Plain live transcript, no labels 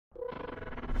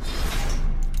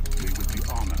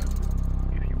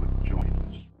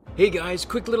Hey guys,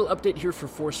 quick little update here for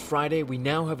Force Friday. We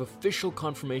now have official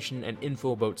confirmation and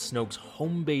info about Snoke's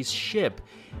home base ship,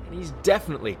 and he's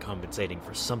definitely compensating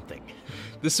for something.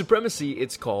 The Supremacy,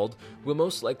 it's called, will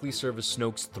most likely serve as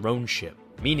Snoke's throne ship,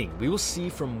 meaning we will see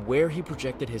from where he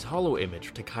projected his holo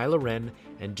image to Kylo Ren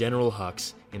and General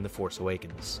Hux in The Force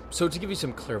Awakens. So to give you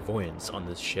some clairvoyance on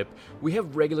this ship, we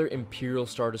have regular Imperial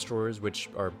Star Destroyers, which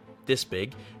are this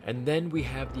big, and then we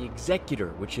have the Executor,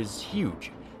 which is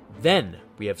huge. Then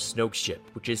we have Snoke's ship,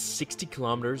 which is 60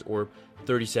 kilometers or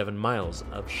 37 miles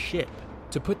of ship.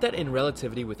 To put that in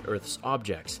relativity with Earth's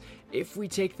objects, if we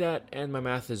take that and my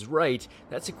math is right,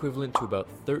 that's equivalent to about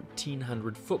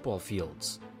 1,300 football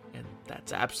fields. And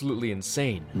that's absolutely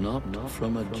insane. Not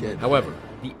from a Jedi. However,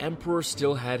 the Emperor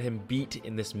still had him beat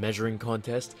in this measuring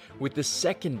contest, with the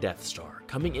second Death Star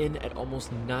coming in at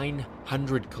almost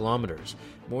 900 kilometers,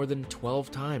 more than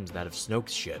 12 times that of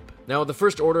Snoke's ship. Now, the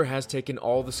First Order has taken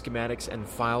all the schematics and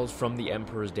files from the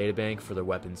Emperor's databank for their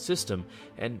weapons system,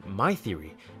 and my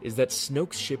theory is that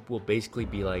Snoke's ship will basically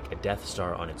be like a Death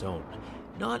Star on its own.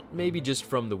 Not maybe just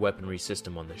from the weaponry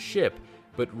system on the ship,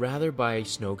 but rather by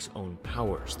Snoke's own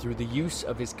powers through the use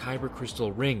of his Kyber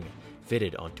crystal ring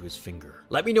fitted onto his finger.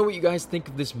 Let me know what you guys think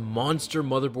of this monster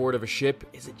motherboard of a ship.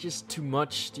 Is it just too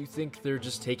much? Do you think they're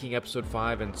just taking episode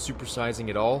 5 and supersizing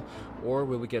it all? Or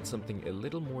will we get something a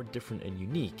little more different and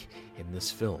unique in this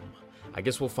film? I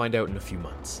guess we'll find out in a few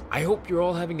months. I hope you're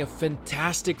all having a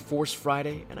fantastic Force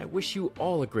Friday, and I wish you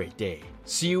all a great day.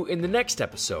 See you in the next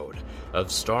episode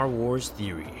of Star Wars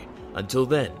Theory. Until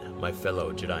then, my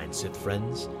fellow Jedi and Sith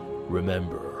friends,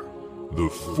 remember, the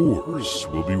Force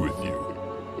will be with you,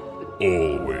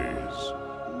 always.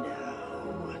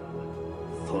 Now,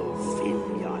 fulfill